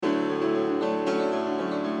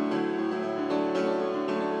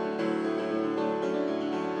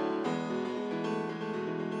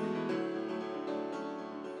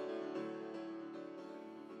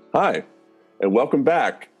Hi, and welcome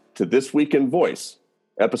back to This Week in Voice,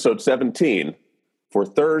 episode 17 for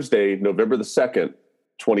Thursday, November the 2nd,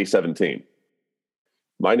 2017.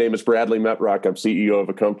 My name is Bradley Metrock. I'm CEO of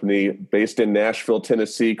a company based in Nashville,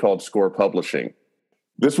 Tennessee called Score Publishing.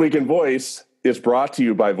 This Week in Voice is brought to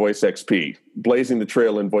you by VoiceXP, blazing the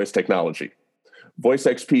trail in voice technology.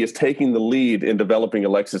 VoiceXP is taking the lead in developing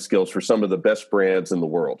Alexa skills for some of the best brands in the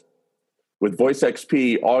world. With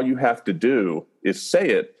VoiceXP, all you have to do is say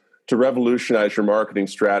it to revolutionize your marketing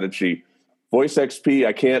strategy. VoiceXP,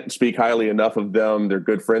 I can't speak highly enough of them. They're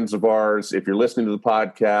good friends of ours. If you're listening to the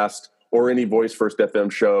podcast or any Voice First FM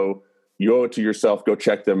show, you owe it to yourself. Go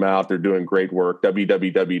check them out. They're doing great work.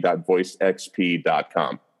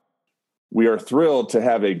 www.voicexp.com. We are thrilled to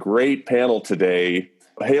have a great panel today.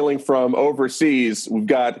 Hailing from overseas, we've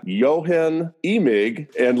got Johan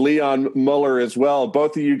Emig and Leon Muller as well.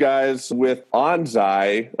 Both of you guys with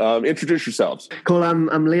Onsei. Introduce yourselves. Cool.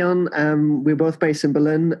 I'm Leon. We're both based in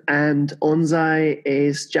Berlin, and Onsei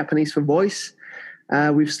is Japanese for voice.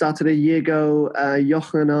 We've started a year ago.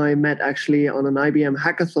 Jochen and I met actually on an IBM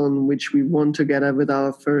hackathon, which we won together with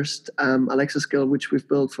our first Alexa skill, which we've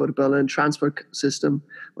built for the Berlin Transport System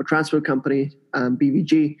or Transport Company,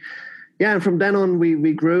 BVG. Yeah, and from then on,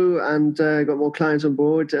 we grew and got more clients on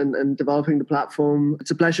board and developing the platform.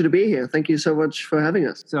 It's a pleasure to be here. Thank you so much for having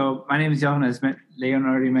us. So my name is Johan. As Leon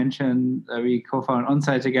already mentioned, we co-founded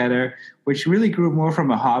Onsei together, which really grew more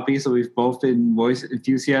from a hobby. So we've both been voice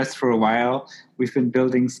enthusiasts for a while. We've been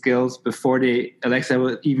building skills before the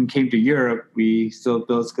Alexa even came to Europe. We still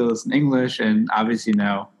build skills in English and obviously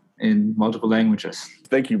now in multiple languages.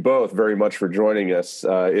 Thank you both very much for joining us.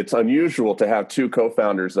 It's unusual to have two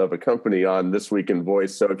co-founders of a company on This Week in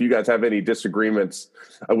Voice. So if you guys have any disagreements,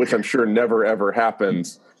 which I'm sure never, ever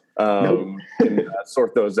happens, can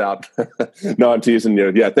sort those out. No, I'm teasing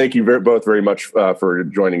you. Yeah, thank you both very much for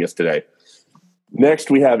joining us today.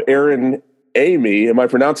 Next, we have Aaron Amy. Am I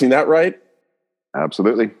pronouncing that right?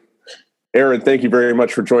 Absolutely. Aaron, thank you very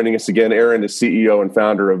much for joining us again. Aaron is CEO and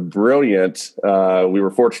founder of Brilliant. We were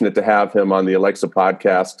fortunate to have him on the Alexa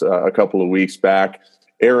podcast a couple of weeks back.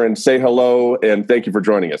 Aaron, say hello, and thank you for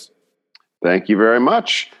joining us. Thank you very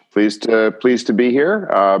much. Pleased to be here.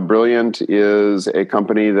 Brilliant is a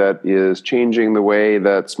company that is changing the way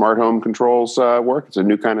that smart home controls work. It's a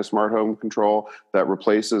new kind of smart home control that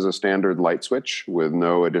replaces a standard light switch with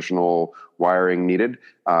no additional wiring needed,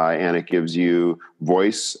 and it gives you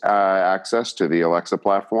voice access to the Alexa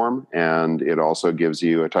platform, and it also gives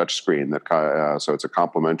you a touch screen that so it's a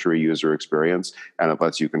complementary user experience, and it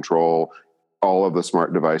lets you control all of the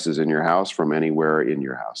smart devices in your house from anywhere in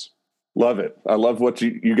your house. Love it. I love what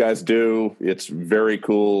you guys do. It's very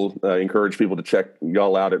cool. Encourage people to check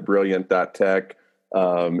y'all out at brilliant.tech.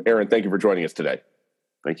 Aaron, thank you for joining us today.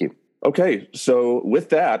 Thank you. Okay, so with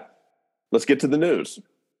that, let's get to the news.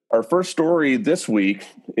 Our first story this week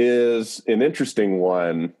is an interesting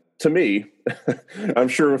one to me. I'm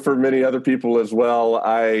sure for many other people as well.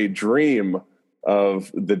 I dream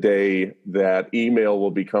of the day that email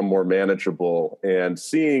will become more manageable, and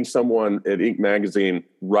seeing someone at Inc. magazine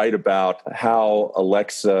write about how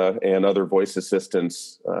Alexa and other voice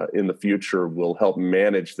assistants in the future will help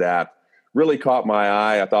manage that really caught my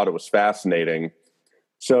eye. I thought it was fascinating.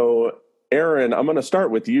 So, Aaron, I'm going to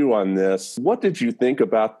start with you on this. What did you think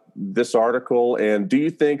about this article, and do you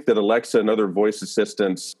think that Alexa and other voice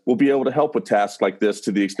assistants will be able to help with tasks like this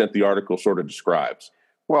to the extent the article sort of describes?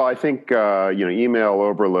 Well, I think email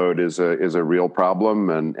overload is a real problem,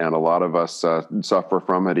 and a lot of us suffer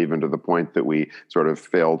from it, even to the point that we sort of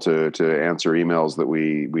fail to answer emails that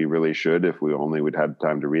we really should if we only would had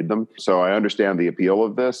time to read them. So I understand the appeal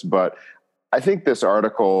of this, but I think this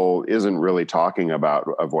article isn't really talking about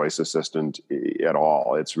a voice assistant at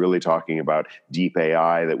all. It's really talking about deep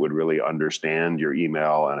AI that would really understand your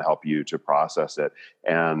email and help you to process it.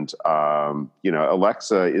 And,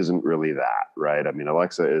 Alexa isn't really that, right? I mean,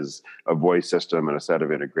 Alexa is a voice system and a set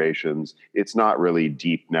of integrations. It's not really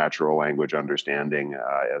deep natural language understanding,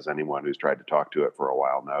 as anyone who's tried to talk to it for a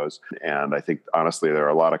while knows. And I think, honestly, there are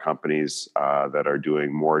a lot of companies that are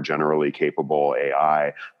doing more generally capable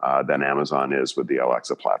AI than Amazon is with the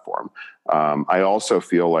Alexa platform. I also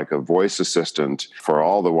feel like a voice assistant, for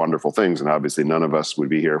all the wonderful things, and obviously none of us would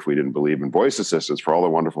be here if we didn't believe in voice assistants, for all the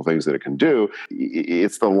wonderful things that it can do,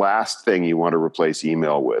 it's the last thing you want to replace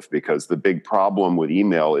email with, because the big problem with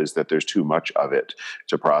email is that there's too much of it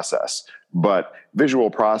to process. But visual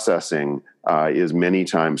processing is many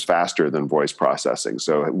times faster than voice processing.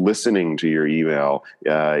 So listening to your email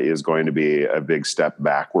is going to be a big step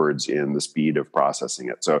backwards in the speed of processing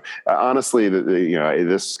it. So honestly,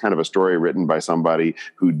 this is kind of a story written by somebody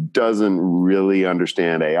who doesn't really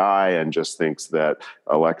understand AI and just thinks that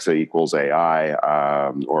Alexa equals AI,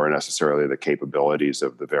 or necessarily the capabilities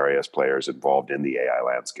of the various players involved in the AI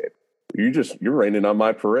landscape. You're raining on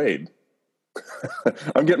my parade.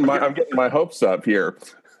 I'm getting my hopes up here.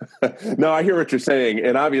 No, I hear what you're saying,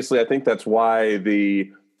 and obviously, I think that's why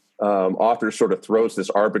the author sort of throws this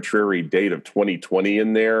arbitrary date of 2020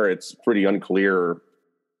 in there. It's pretty unclear.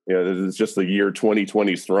 It's just the year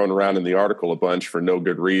 2020 is thrown around in the article a bunch for no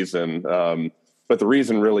good reason. But the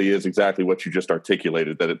reason really is exactly what you just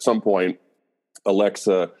articulated, that at some point,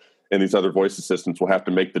 Alexa and these other voice assistants will have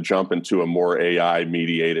to make the jump into a more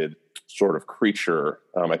AI-mediated sort of creature.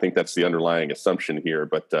 I think that's the underlying assumption here.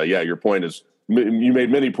 But your point is, you made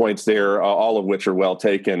many points there, all of which are well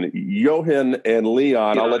taken. Jochen and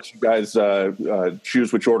Leon, I'll let you guys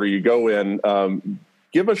choose which order you go in.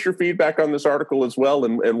 Give us your feedback on this article as well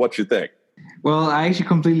and what you think. Well, I actually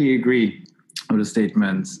completely agree with the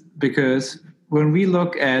statements, because when we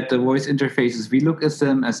look at the voice interfaces, we look at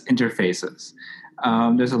them as interfaces.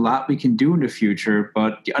 There's a lot we can do in the future,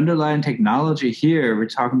 but the underlying technology here, we're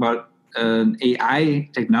talking about an AI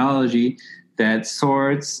technology that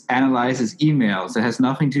sorts, analyzes emails. It has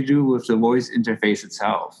nothing to do with the voice interface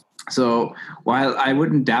itself. So while I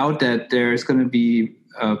wouldn't doubt that there's going to be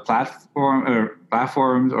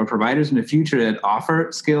platforms or providers in the future that offer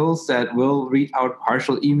skills that will read out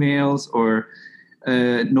partial emails or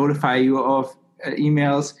notify you of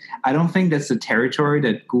emails, I don't think that's the territory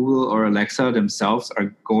that Google or Alexa themselves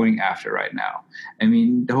are going after right now. I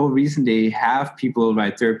mean, the whole reason they have people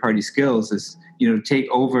write third-party skills is, take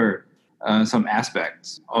over some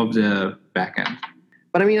aspects of the backend.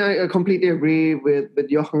 But I mean, I completely agree with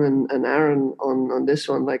Jochen and Aaron on this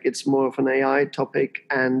one. Like, it's more of an AI topic,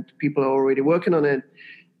 and people are already working on it.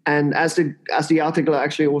 And as the article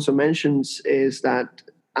actually also mentions, is that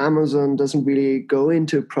Amazon doesn't really go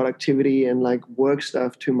into productivity and like work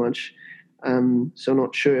stuff too much. So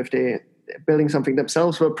not sure if they're building something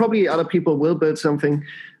themselves, but probably other people will build something.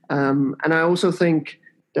 And I also think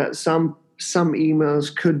that some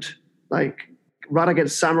emails could like rather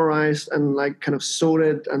get summarized and like kind of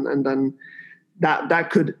sorted, and then that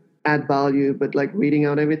could add value, but like reading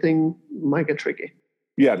out everything might get tricky.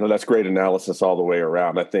 Yeah, no, that's great analysis all the way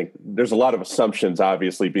around. I think there's a lot of assumptions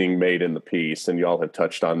obviously being made in the piece, and y'all have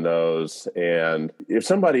touched on those. And if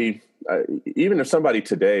somebody, even if somebody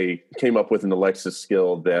today came up with an Alexa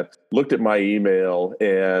skill that looked at my email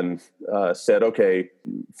and said, okay,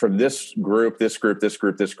 from this group, this group, this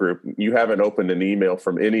group, this group, you haven't opened an email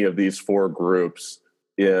from any of these four groups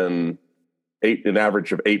in an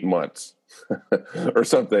average of 8 months or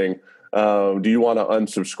something. Do you want to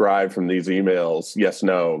unsubscribe from these emails? Yes,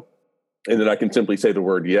 no. And then I can simply say the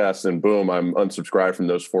word yes, and boom, I'm unsubscribed from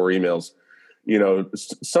those four emails.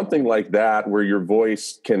 Something like that, where your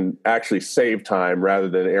voice can actually save time rather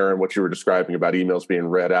than, Aaron, what you were describing about emails being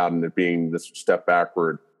read out and it being this step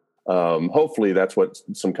backward. Hopefully that's what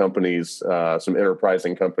some companies, some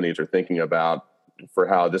enterprising companies are thinking about for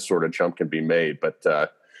how this sort of jump can be made.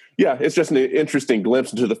 But it's just an interesting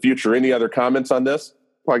glimpse into the future. Any other comments on this?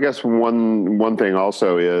 Well, I guess one thing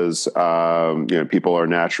also is people are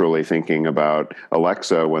naturally thinking about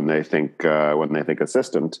Alexa when they think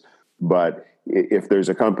assistant, but if there's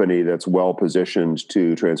a company that's well positioned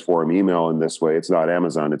to transform email in this way, it's not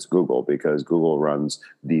Amazon, it's Google, because Google runs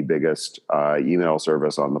the biggest email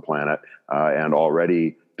service on the planet and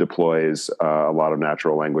already deploys a lot of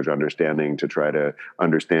natural language understanding to try to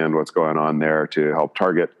understand what's going on there to help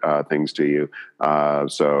target things to you.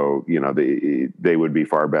 So they would be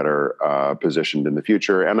far better positioned in the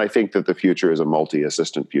future. And I think that the future is a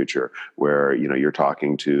multi-assistant future where you're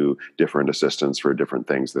talking to different assistants for different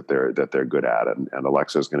things that they're good at. And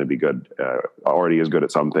Alexa is going to be good, already is good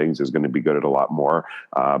at some things, is going to be good at a lot more.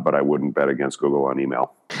 But I wouldn't bet against Google on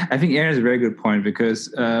email. I think Aaron has a very good point,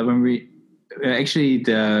 because actually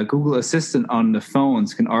the Google Assistant on the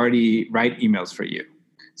phones can already write emails for you.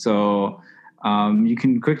 So you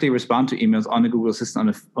can quickly respond to emails on the Google Assistant on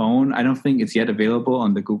the phone. I don't think it's yet available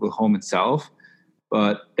on the Google Home itself,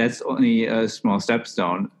 but that's only a small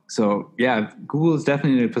stepstone. So yeah, Google is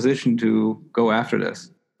definitely in a position to go after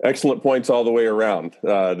this. Excellent points all the way around.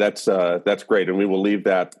 That's great, and we will leave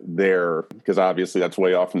that there because obviously that's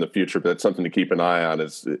way off in the future. But that's something to keep an eye on.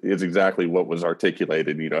 Is exactly what was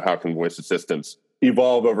articulated. How can voice assistants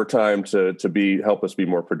evolve over time to help us be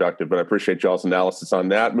more productive? But I appreciate y'all's analysis on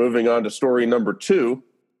that. Moving on to story number 2.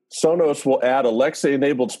 Sonos will add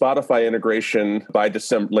Alexa-enabled Spotify integration by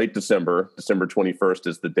late December. December 21st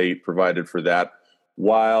is the date provided for that.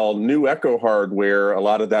 While new Echo hardware, a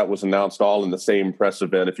lot of that was announced all in the same press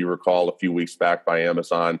event, if you recall, a few weeks back by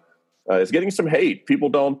Amazon, is getting some hate.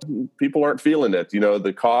 People aren't feeling it.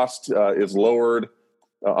 The cost is lowered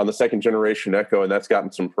on the second generation Echo, and that's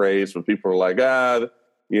gotten some praise. But people are like,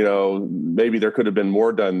 maybe there could have been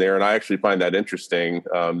more done there. And I actually find that interesting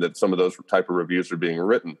that some of those type of reviews are being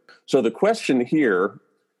written. So the question here,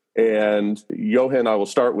 and Johan, I will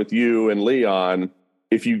start with you and Leon.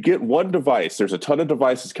 If you get one device, there's a ton of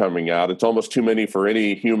devices coming out. It's almost too many for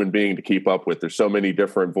any human being to keep up with. There's so many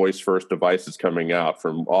different voice-first devices coming out,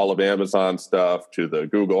 from all of Amazon stuff to the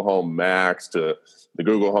Google Home Max to the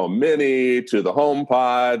Google Home Mini to the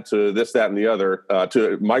HomePod to this, that, and the other,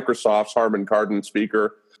 to Microsoft's Harman Kardon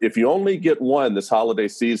speaker. If you only get one this holiday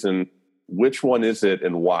season, which one is it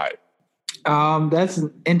and why? That's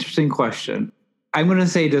an interesting question. I'm going to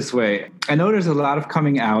say this way. I know there's a lot of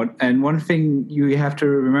coming out, and one thing you have to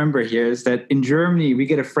remember here is that in Germany, we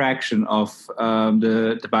get a fraction of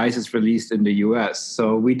the devices released in the US.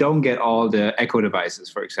 So we don't get all the Echo devices,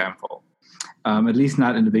 for example, at least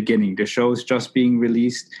not in the beginning. The show is just being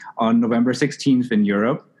released on November 16th in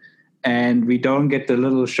Europe, and we don't get the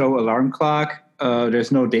little show alarm clock.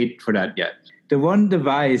 There's no date for that yet. The one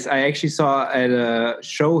device I actually saw at a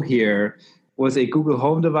show here was a Google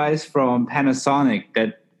Home device from Panasonic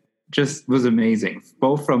that just was amazing,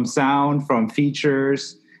 both from sound, from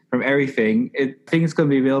features, from everything. I think it's going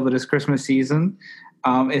to be available this Christmas season.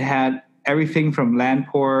 It had everything from LAN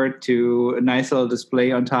port to a nice little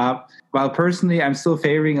display on top. While personally, I'm still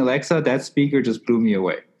favoring Alexa, that speaker just blew me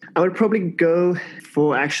away. I would probably go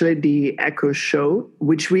for actually the Echo Show,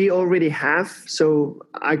 which we already have. So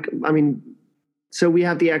so we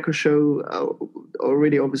have the Echo Show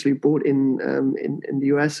already, obviously bought in the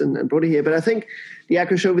US and brought it here. But I think the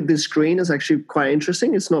Echo Show with the screen is actually quite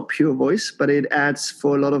interesting. It's not pure voice, but it adds,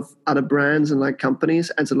 for a lot of other brands and like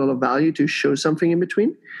companies, adds a lot of value to show something in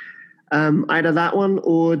between. Either that one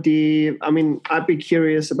or I'd be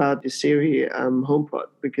curious about the Siri HomePod,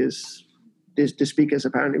 because the speaker is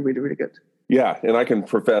apparently really, really good. Yeah, and I can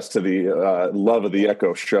profess to the love of the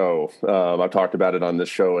Echo Show. I've talked about it on this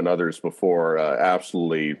show and others before.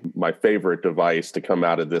 Absolutely my favorite device to come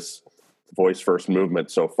out of this voice-first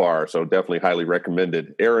movement so far. So definitely highly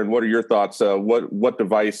recommended. Aaron, what are your thoughts? What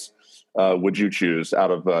device would you choose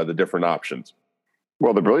out of the different options?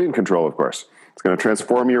 Well, the Brilliant Control, of course. It's going to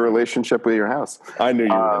transform your relationship with your house. I knew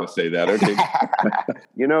you were going to say that. Okay.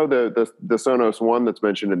 The Sonos One that's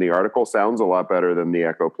mentioned in the article sounds a lot better than the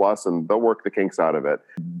Echo Plus, and they'll work the kinks out of it.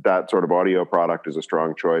 That sort of audio product is a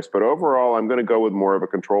strong choice. But overall, I'm going to go with more of a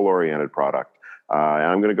control-oriented product.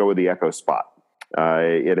 I'm going to go with the Echo Spot.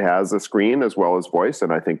 It has a screen as well as voice,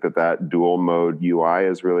 and I think that dual mode UI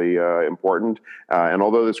is really important. And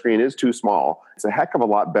although the screen is too small, it's a heck of a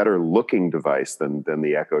lot better looking device than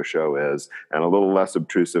the Echo Show is, and a little less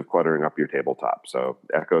obtrusive cluttering up your tabletop. So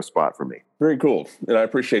Echo Spot for me. Very cool. And I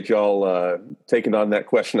appreciate y'all taking on that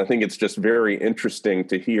question. I think it's just very interesting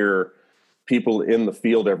to hear people in the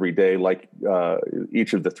field every day, like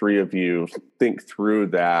each of the three of you, think through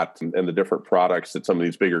that and the different products that some of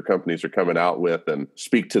these bigger companies are coming out with, and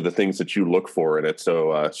speak to the things that you look for in it.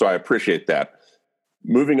 So I appreciate that.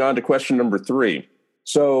 Moving on to question number 3.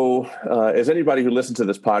 So as anybody who listens to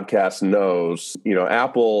this podcast knows,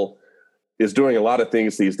 Apple is doing a lot of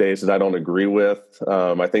things these days that I don't agree with.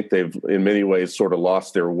 I think they've, in many ways, sort of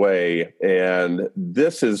lost their way. And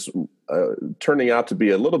this is turning out to be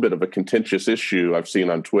a little bit of a contentious issue I've seen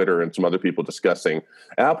on Twitter and some other people discussing.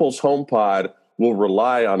 Apple's HomePod will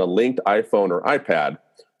rely on a linked iPhone or iPad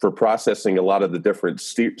for processing a lot of the different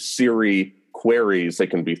Siri queries that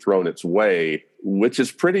can be thrown its way, which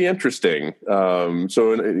is pretty interesting. That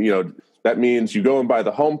means you go and buy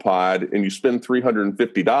the HomePod and you spend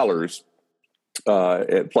 $350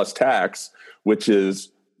 plus tax, which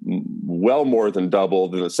is well more than double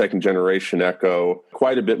than the second generation Echo,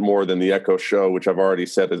 quite a bit more than the Echo Show, which I've already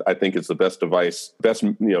said I think is the best device,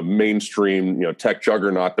 mainstream tech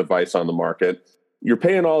juggernaut device on the market. You're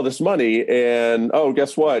paying all this money, and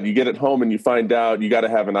guess what? You get it home and you find out you got to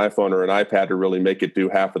have an iPhone or an iPad to really make it do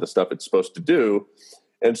half of the stuff it's supposed to do.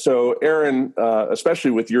 And so, Aaron, especially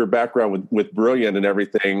with your background with Brilliant and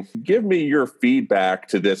everything, give me your feedback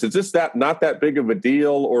to this. Is this not that big of a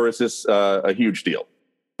deal, or is this a huge deal?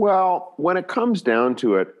 Well, when it comes down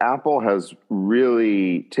to it, Apple has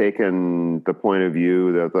really taken the point of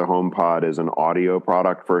view that the HomePod is an audio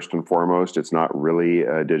product first and foremost. It's not really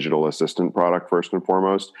a digital assistant product first and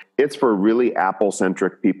foremost. It's for really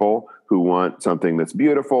Apple-centric people who want something that's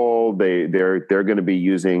beautiful. They're going to be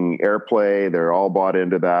using AirPlay. They're all bought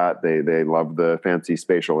into that. They love the fancy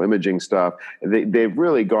spatial imaging stuff. They've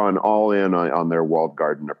really gone all in on their walled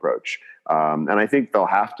garden approach. And I think they'll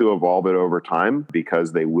have to evolve it over time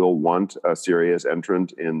because they will want a serious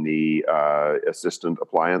entrant in the assistant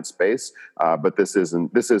appliance space. But this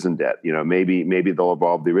isn't it. Maybe they'll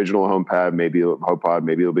evolve the original HomePod, maybe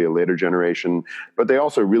it'll be a later generation. But they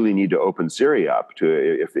also really need to open Siri up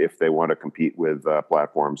to if they want to compete with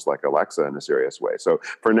platforms like Alexa in a serious way. So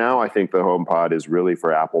for now, I think the HomePod is really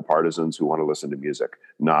for Apple partisans who want to listen to music,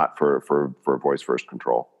 not for voice first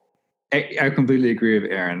control. I completely agree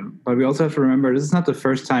with Aaron, but we also have to remember this is not the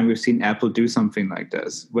first time we've seen Apple do something like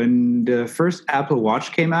this. When the first Apple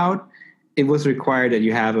Watch came out, it was required that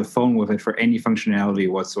you have a phone with it for any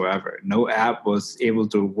functionality whatsoever. No app was able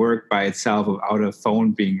to work by itself without a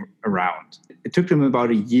phone being around. It took them about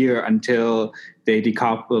a year until they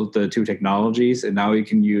decoupled the two technologies, and now you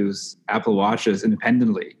can use Apple Watches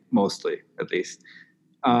independently, mostly, at least.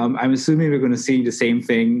 I'm assuming we're going to see the same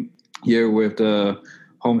thing here with the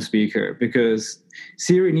home speaker, because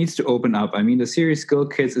Siri needs to open up. I mean, the Siri skill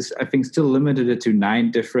kits is, I think, still limited to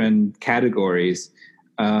 9 different categories,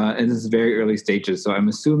 and it's very early stages. So I'm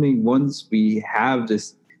assuming once we have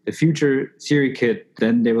the future Siri kit,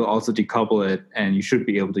 then they will also decouple it, and you should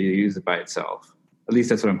be able to use it by itself. At least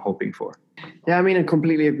that's what I'm hoping for. Yeah, I mean, I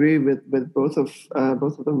completely agree with both of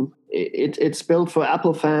them. It's built for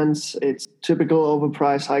Apple fans. It's typical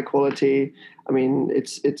overpriced, high quality. I mean,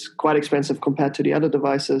 it's quite expensive compared to the other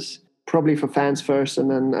devices. Probably for fans first, and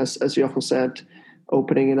then, as Jochen said,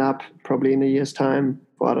 opening it up probably in a year's time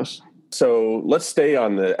for others. So let's stay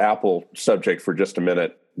on the Apple subject for just a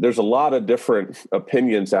minute. There's a lot of different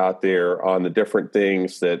opinions out there on the different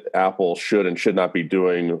things that Apple should and should not be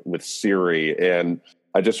doing with Siri. And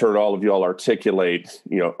I just heard all of y'all articulate,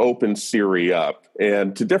 open Siri up.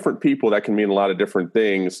 And to different people, that can mean a lot of different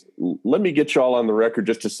things. Let me get y'all on the record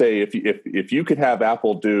just to say, if you could have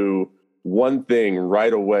Apple do one thing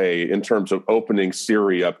right away in terms of opening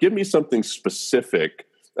Siri up, give me something specific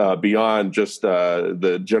beyond just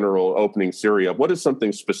the general opening Siri up. What is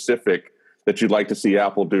something specific that you'd like to see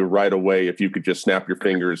Apple do right away if you could just snap your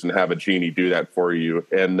fingers and have a genie do that for you?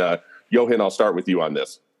 And Jochen, I'll start with you on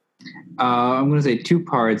this. I'm going to say 2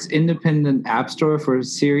 parts: independent app store for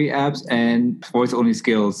Siri apps and voice-only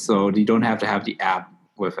skills, so you don't have to have the app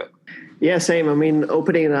with it. Yeah, same. I mean,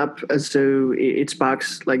 opening it up so it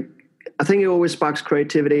sparks, I think it always sparks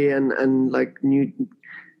creativity and new.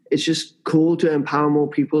 It's just cool to empower more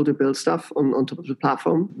people to build stuff on top of the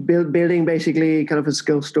platform. Building basically kind of a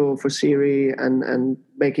skill store for Siri and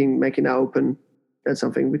making that open. That's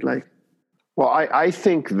something we'd like. Well, I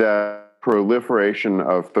think that proliferation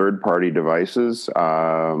of third-party devices,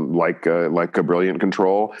 like a Brilliant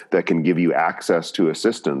Control, that can give you access to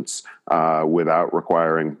assistants without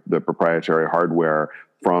requiring the proprietary hardware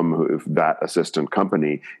from that assistant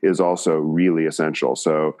company, is also really essential.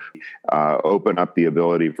 So open up the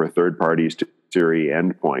ability for third parties to Siri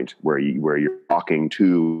endpoint where you're talking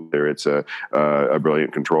to, whether it's a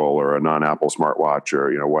Brilliant Control or a non-Apple smartwatch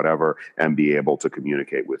or whatever, and be able to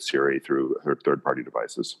communicate with Siri through her third-party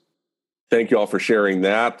devices. Thank you all for sharing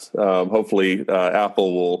that. Hopefully,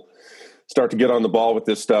 Apple will start to get on the ball with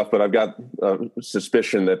this stuff. But I've got a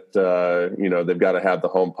suspicion that they've got to have the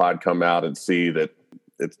HomePod come out and see that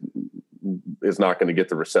it's not going to get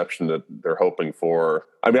the reception that they're hoping for.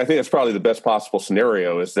 I mean, I think that's probably the best possible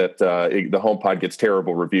scenario, is that the HomePod gets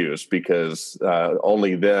terrible reviews, because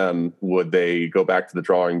only then would they go back to the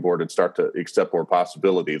drawing board and start to accept more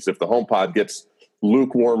possibilities. If the HomePod gets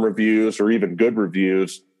lukewarm reviews or even good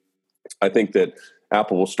reviews, I think that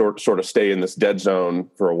Apple will sort of stay in this dead zone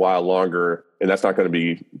for a while longer, and that's not going to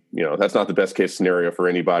be, that's not the best case scenario for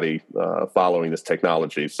anybody following this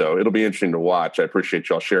technology. So it'll be interesting to watch. I appreciate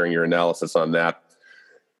y'all sharing your analysis on that.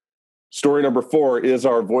 Story number 4 is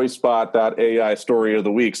our VoiceBot.ai story of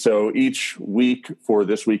the week. So each week for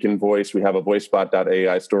This Week in Voice, we have a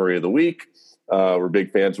VoiceBot.ai story of the week. We're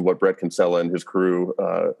big fans of what Brett Kinsella and his crew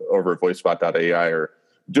over at VoiceBot.ai are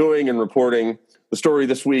doing and reporting. The story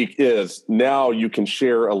this week is, now you can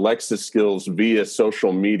share Alexa skills via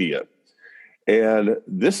social media. And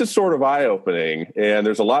this is sort of eye-opening, and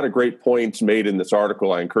there's a lot of great points made in this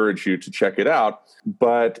article. I encourage you to check it out.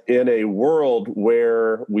 But in a world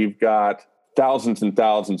where we've got thousands and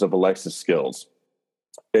thousands of Alexa skills,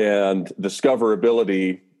 and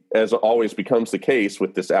discoverability, as always becomes the case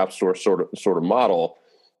with this app store sort of model,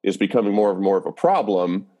 is becoming more and more of a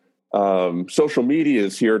problem. Social media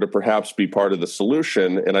is here to perhaps be part of the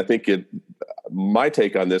solution, and I think my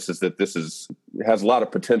take on this is that this has a lot of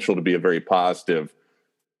potential to be a very positive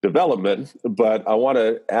development. But I want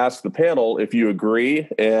to ask the panel if you agree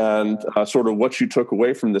and sort of what you took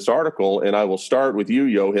away from this article. And I will start with you,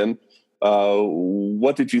 Johan.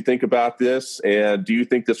 What did you think about this? And do you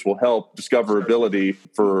think this will help discoverability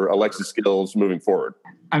for Alexa skills moving forward?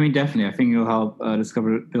 I mean, definitely. I think it'll help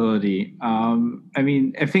discoverability.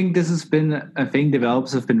 I think this has been a thing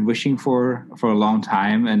developers have been wishing for a long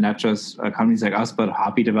time, and not just companies like us, but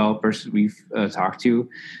hobby developers we've talked to,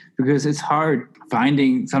 because it's hard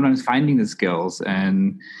sometimes finding the skills.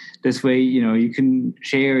 And this way, you can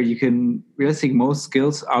share, realistically, most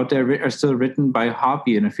skills out there are still written by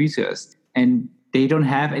hobby and enthusiasts. And they don't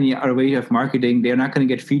have any other way of marketing. They're not going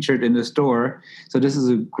to get featured in the store. So this is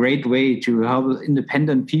a great way to help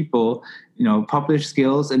independent people, publish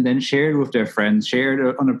skills and then share it with their friends, share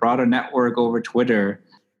it on a broader network over Twitter.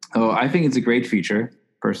 So I think it's a great feature,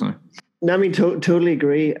 personally. I mean, totally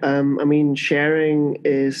agree. Sharing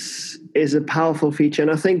is a powerful feature.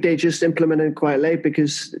 And I think they just implemented it quite late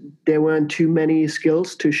because there weren't too many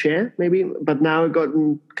skills to share, maybe. But now it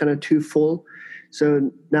gotten kind of too full.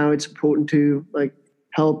 So now it's important to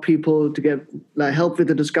help people to get help with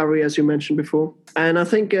the discovery, as you mentioned before. And I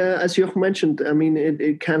think, as Jochen mentioned,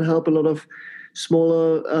 it can help a lot of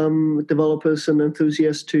smaller developers and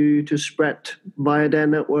enthusiasts to spread via their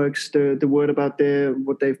networks the word about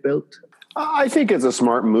what they've built. I think it's a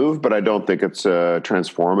smart move, but I don't think it's a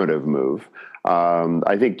transformative move.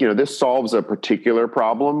 I think this solves a particular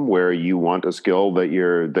problem where you want a skill that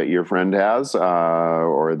your friend has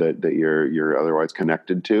or that you're otherwise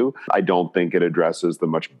connected to. I don't think it addresses the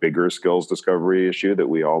much bigger skills discovery issue that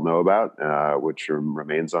we all know about, which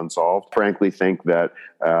remains unsolved. Frankly, think that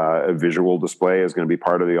a visual display is going to be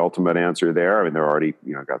part of the ultimate answer there. I mean, they're already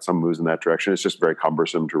got some moves in that direction. It's just very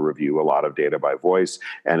cumbersome to review a lot of data by voice,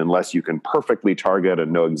 and unless you can perfectly target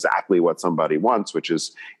and know exactly what somebody wants, which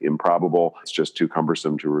is improbable, it's just too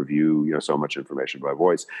cumbersome to review so much information by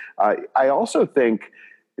voice. I also think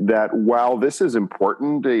that while this is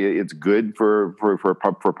important, it's good for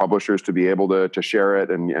publishers to be able to share it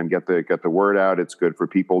and get the word out. It's good for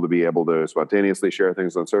people to be able to spontaneously share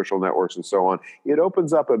things on social networks and so on. It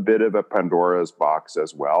opens up a bit of a Pandora's box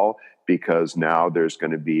as well, because now there's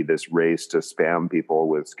going to be this race to spam people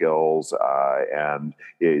with skills, and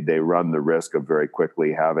they run the risk of very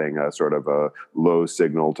quickly having a sort of a low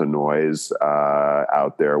signal to noise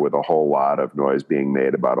out there, with a whole lot of noise being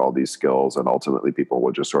made about all these skills, and ultimately people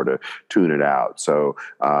will just sort of tune it out. So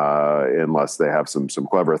unless they have some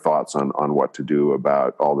clever thoughts on what to do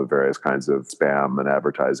about all the various kinds of spam and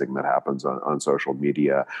advertising that happens on social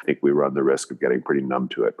media, I think we run the risk of getting pretty numb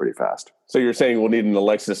to it pretty fast. So you're saying we'll need an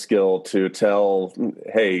Alexa skill to tell,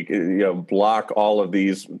 hey, block all of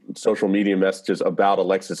these social media messages about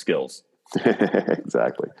Alexa skills.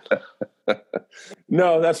 Exactly.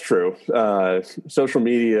 No, that's true. Social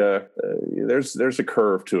media, there's a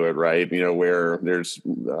curve to it, right? Where there's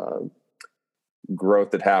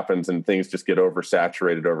growth that happens and things just get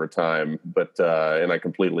oversaturated over time. But and I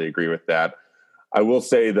completely agree with that. I will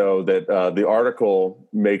say, though, that the article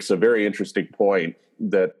makes a very interesting point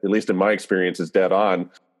that, at least in my experience, is dead on.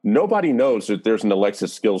 Nobody knows that there's an Alexa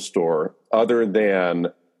skills store other than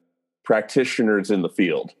practitioners in the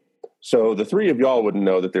field. So the three of y'all wouldn't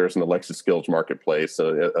know that there's an Alexa skills marketplace,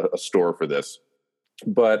 a store for this.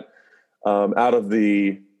 But out of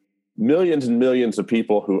the millions and millions of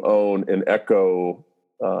people who own an Echo,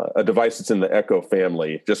 a device that's in the Echo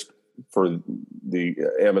family, just for the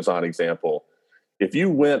Amazon example, if you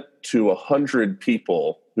went to 100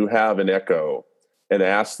 people who have an Echo and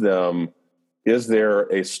asked them, is there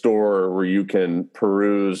a store where you can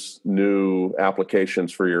peruse new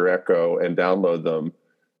applications for your Echo and download them?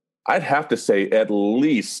 I'd have to say at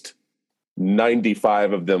least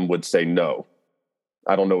 95 of them would say no.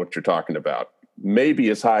 I don't know what you're talking about.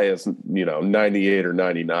 Maybe as high as 98 or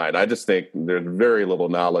 99. I just think there's very little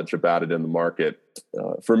knowledge about it in the market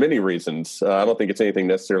for many reasons. I don't think it's anything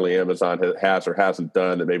necessarily Amazon has or hasn't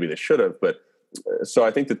done that maybe they should have. But so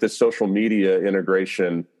I think that this social media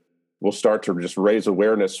integration will start to just raise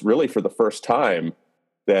awareness really for the first time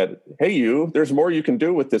that, hey, there's more you can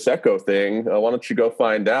do with this Echo thing. Why don't you go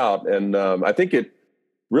find out? And I think it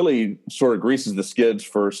really sort of greases the skids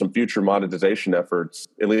for some future monetization efforts.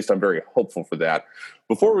 At least I'm very hopeful for that.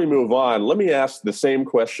 Before we move on, let me ask the same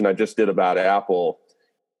question I just did about Apple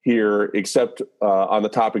here, except on the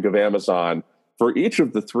topic of Amazon. For each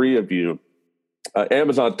of the three of you,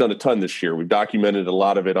 Amazon's done a ton this year. We've documented a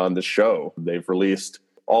lot of it on the show. They've released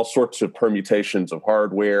all sorts of permutations of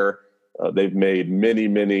hardware. They've made many,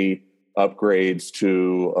 many upgrades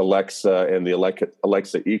to Alexa and the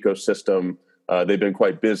Alexa ecosystem. They've been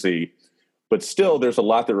quite busy. but still there's a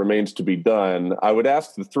lot that remains to be done. I would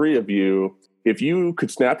ask the three of you, if you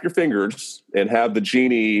could snap your fingers and have the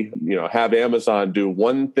genie, have Amazon do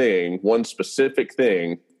one thing, one specific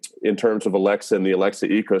thing in terms of Alexa and the Alexa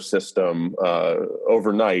ecosystem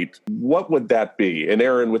overnight, what would that be? And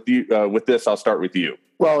Aaron, with this, I'll start with you.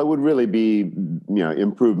 Well, it would really be,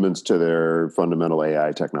 improvements to their fundamental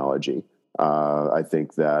AI technology. I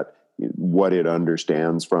think that what it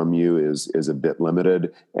understands from you is a bit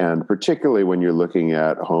limited, and particularly when you're looking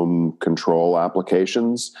at home control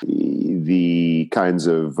applications, the kinds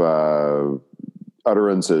of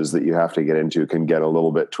utterances that you have to get into can get a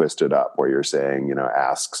little bit twisted up, where you're saying,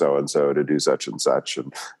 ask so and so to do such and such,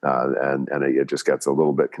 and it just gets a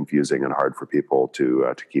little bit confusing and hard for people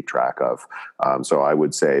to keep track of. So I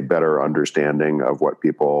would say better understanding of what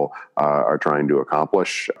people are trying to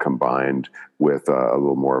accomplish, combined with a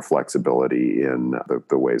little more flexibility in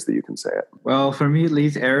the ways that you can say it. Well, for me, at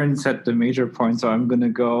least, Aaron said the major point, so I'm going to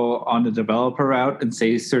go on the developer route and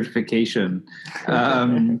say certification.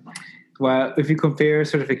 Well, if you compare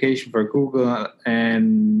certification for Google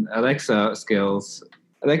and Alexa skills,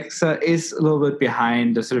 Alexa is a little bit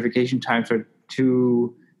behind. The certification times are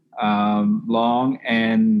too long,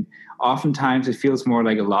 and oftentimes it feels more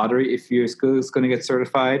like a lottery if your skill is going to get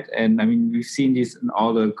certified. And I mean, we've seen these in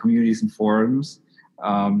all the communities and forums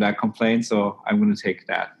that complain, so I'm going to take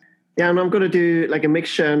that. Yeah, and I'm going to do like a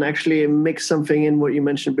mixture and actually mix something in what you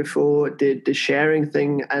mentioned before, the sharing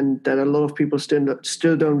thing, and that a lot of people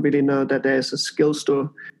still don't really know that there's a skill store.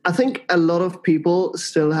 I think a lot of people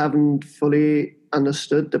still haven't fully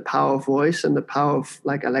understood the power of voice and the power of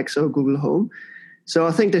like Alexa or Google Home. So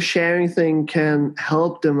I think the sharing thing can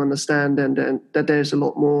help them understand and that there's a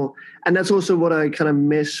lot more. And that's also what I kind of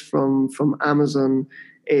miss from Amazon,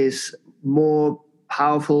 is more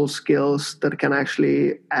powerful skills that can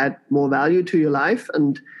actually add more value to your life.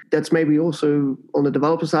 And that's maybe also on the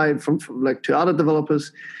developer side from like to other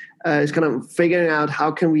developers, is kind of figuring out how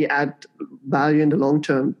can we add value in the long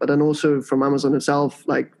term, but then also from Amazon itself,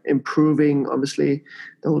 like improving obviously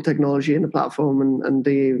the whole technology in the platform and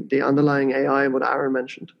the underlying AI, what Aaron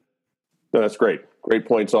mentioned. No, that's great. Great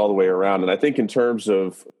points all the way around. And I think in terms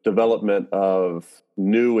of development of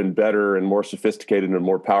new and better and more sophisticated and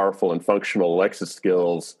more powerful and functional Alexa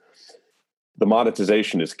skills, the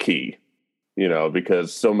monetization is key,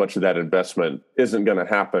 because so much of that investment isn't going to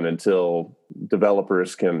happen until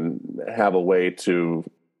developers can have a way to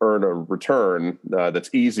earn a return that's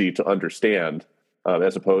easy to understand,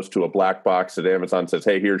 as opposed to a black box that Amazon says,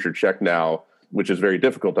 hey, here's your check now, which is very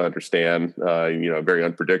difficult to understand, very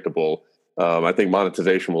unpredictable. I think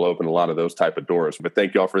monetization will open a lot of those type of doors. But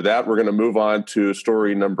thank you all for that. We're going to move on to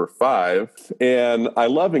story number 5. And I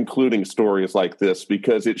love including stories like this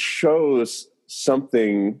because it shows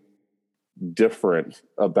something different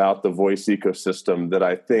about the voice ecosystem that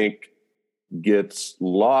I think gets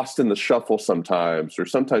lost in the shuffle sometimes, or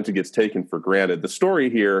sometimes it gets taken for granted. The story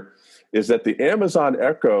here is that the Amazon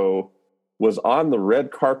Echo was on the red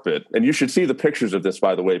carpet, and you should see the pictures of this,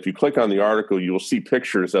 by the way. If you click on the article, you will see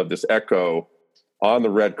pictures of this Echo on the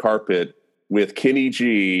red carpet with Kenny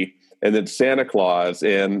G and then Santa Claus.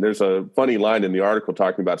 And there's a funny line in the article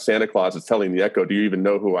talking about Santa Claus is telling the Echo, do you even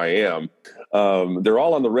know who I am? They're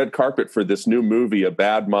all on the red carpet for this new movie, A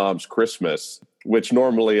Bad Mom's Christmas, which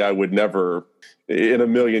normally I would never in a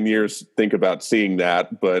million years think about seeing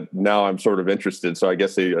that, but now I'm sort of interested. So I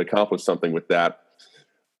guess they accomplished something with that.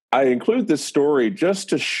 I include this story just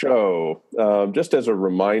to show, just as a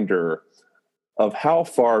reminder of how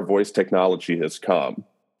far voice technology has come.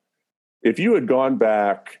 If you had gone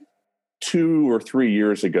back 2 or 3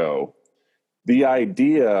 years ago, the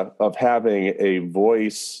idea of having a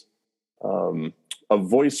voice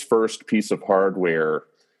first piece of hardware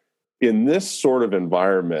in this sort of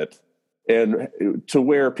environment, and to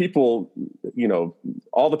where people,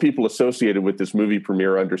 all the people associated with this movie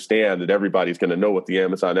premiere understand that everybody's going to know what the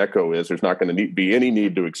Amazon Echo is. There's not going to be any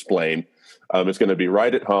need to explain. It's going to be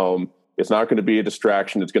right at home. It's not going to be a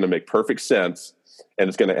distraction. It's going to make perfect sense, and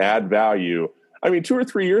it's going to add value. I mean, 2 or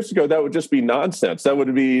 3 years ago, that would just be nonsense. That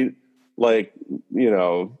would be like,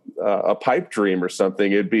 a pipe dream or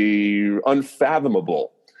something. It'd be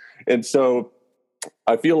unfathomable. And so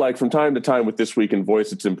I feel like from time to time with This Week in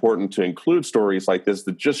Voice, it's important to include stories like this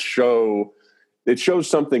that just shows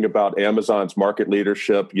something about Amazon's market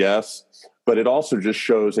leadership, yes, but it also just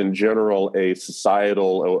shows in general a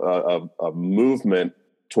societal a movement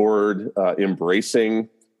toward embracing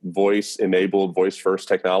voice-enabled, voice-first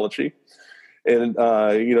technology. And,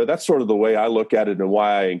 that's sort of the way I look at it and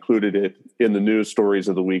why I included it in the news stories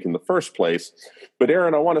of the week in the first place. But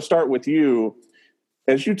Aaron, I want to start with you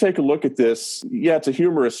As you take a look at this, yeah, it's a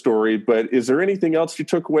humorous story, but is there anything else you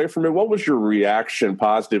took away from it? What was your reaction,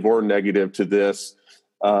 positive or negative, to this?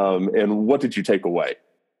 And what did you take away?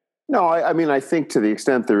 No, I mean, I think to the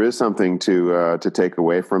extent there is something to take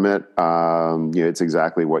away from it, it's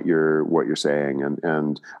exactly what you're saying,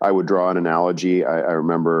 and I would draw an analogy. I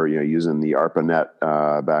remember using the ARPANET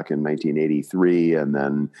back in 1983, and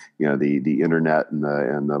then the internet in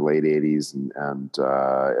the late 80s and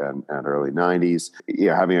early 90s.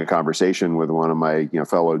 Having a conversation with one of my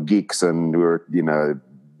fellow geeks, and we were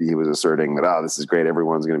he was asserting that, this is great,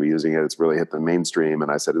 everyone's going to be using it, it's really hit the mainstream. And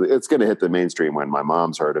I said, it's going to hit the mainstream when my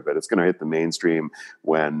mom's heard of it. It's going to hit the mainstream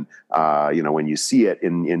when when you see it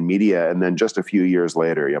in media. And then just a few years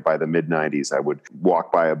later, by the mid-90s, I would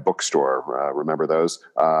walk by a bookstore, remember those?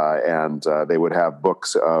 And they would have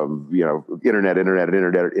books of internet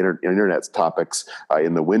topics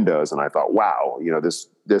in the windows. And I thought, wow,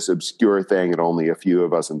 this obscure thing that only a few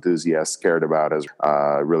of us enthusiasts cared about has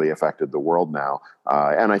really affected the world now.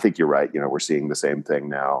 And I think you're right. We're seeing the same thing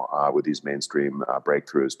now with these mainstream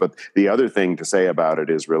breakthroughs. But the other thing to say about it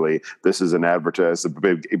is really this is a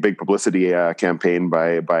big publicity campaign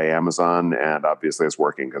by Amazon, and obviously it's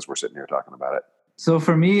working because we're sitting here talking about it. So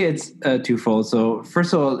for me, it's twofold. So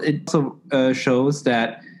first of all, it also shows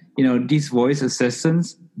that these voice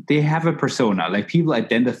assistants, they have a persona. Like, people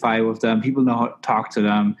identify with them, people know how to talk to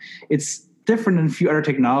them. It's different than a few other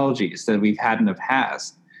technologies that we've had in the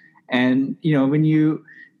past. And when you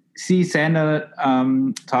see Santa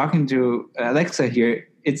talking to Alexa here,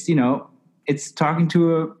 it's talking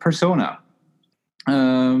to a persona,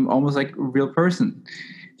 almost like a real person.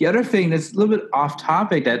 The other thing that's a little bit off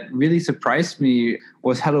topic that really surprised me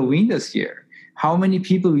was Halloween this year. How many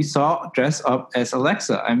people we saw dress up as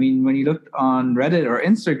Alexa. I mean, when you looked on Reddit or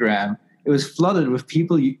Instagram, it was flooded with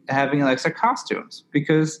people having Alexa costumes,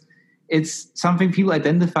 because it's something people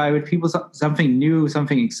identify with, something new,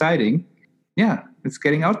 something exciting. Yeah, it's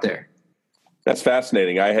getting out there. That's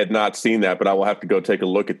fascinating. I had not seen that, but I will have to go take a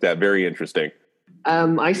look at that. Very interesting.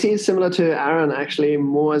 I see it similar to Aaron, actually,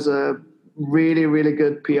 more as a really, really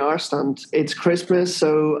good PR stunt. It's Christmas,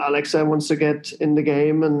 so Alexa wants to get in the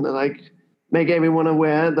game and make everyone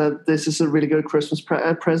aware that this is a really good Christmas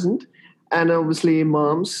present. And obviously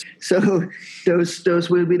moms. So those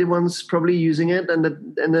will be the ones probably using it, and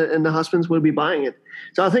the husbands will be buying it.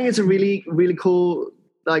 So I think it's a really, really cool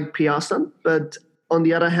PR stunt. But on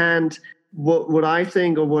the other hand, what I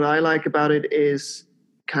think, or what I like about it, is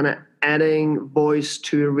kind of adding voice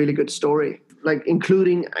to a really good story, like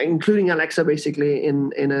including Alexa basically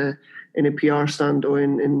in a PR stunt, or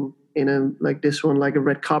in a like this one, like a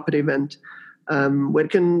red carpet event, where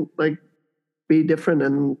it can be different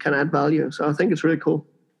and can add value. So I think it's really cool.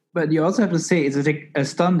 But you also have to say it's a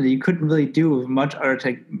stunt that you couldn't really do with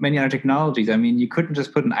many other technologies. I mean, you couldn't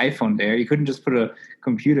just put an iPhone there. You couldn't just put a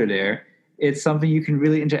computer there. It's something you can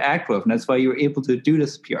really interact with, and that's why you were able to do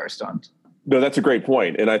this PR stunt. No, that's a great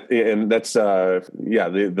point, and that's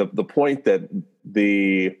the point that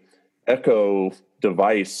the Echo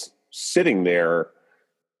device sitting there,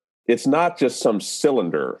 it's not just some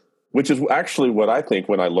cylinder, which is actually what I think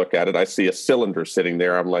when I look at it. I see a cylinder sitting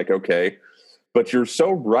there. I'm like, okay. But you're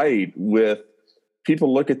so right with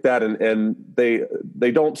people look at that and they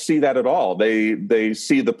don't see that at all. They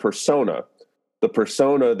see the persona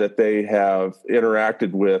that they have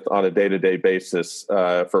interacted with on a day-to-day basis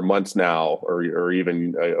for months now, or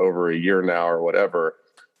even over a year now, or whatever.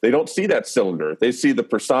 They don't see that cylinder. They see the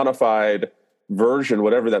personified version,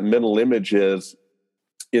 whatever that mental image is,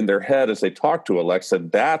 in their head as they talk to Alexa.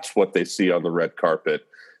 That's what they see on the red carpet.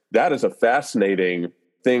 That is a fascinating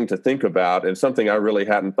thing to think about, and something I really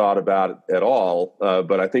hadn't thought about at all.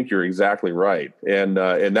 But I think you're exactly right, and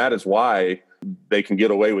that is why they can get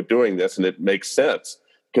away with doing this, and it makes sense,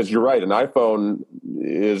 because you're right. An iPhone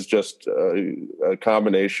is just a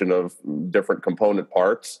combination of different component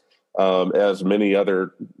parts, as many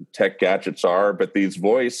other tech gadgets are. But these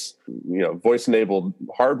voice-enabled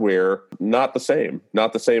hardware, not the same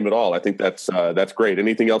at all. I think that's great.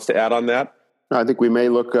 Anything else to add on that? I think we may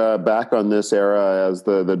look back on this era as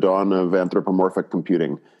the dawn of anthropomorphic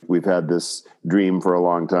computing. We've had this dream for a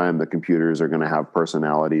long time that computers are going to have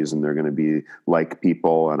personalities and they're going to be like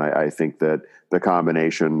people. And I think that the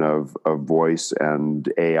combination of voice and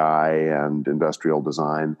AI and industrial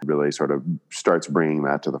design really sort of starts bringing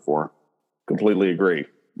that to the fore. Completely agree.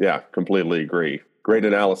 Yeah, completely agree. Great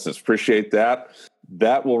analysis. Appreciate that.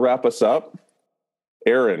 That will wrap us up.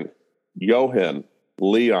 Aaron, Johan,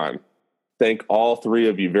 Leon, thank all three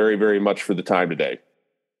of you very, very much for the time today.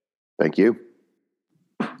 Thank you.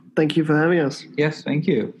 Thank you for having us. Yes, thank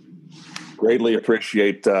you. Greatly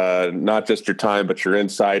appreciate not just your time, but your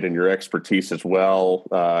insight and your expertise as well.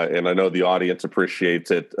 And I know the audience appreciates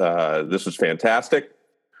it. This was fantastic.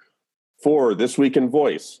 For This Week in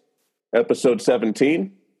Voice, episode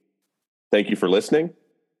 17, thank you for listening.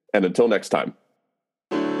 And until next time.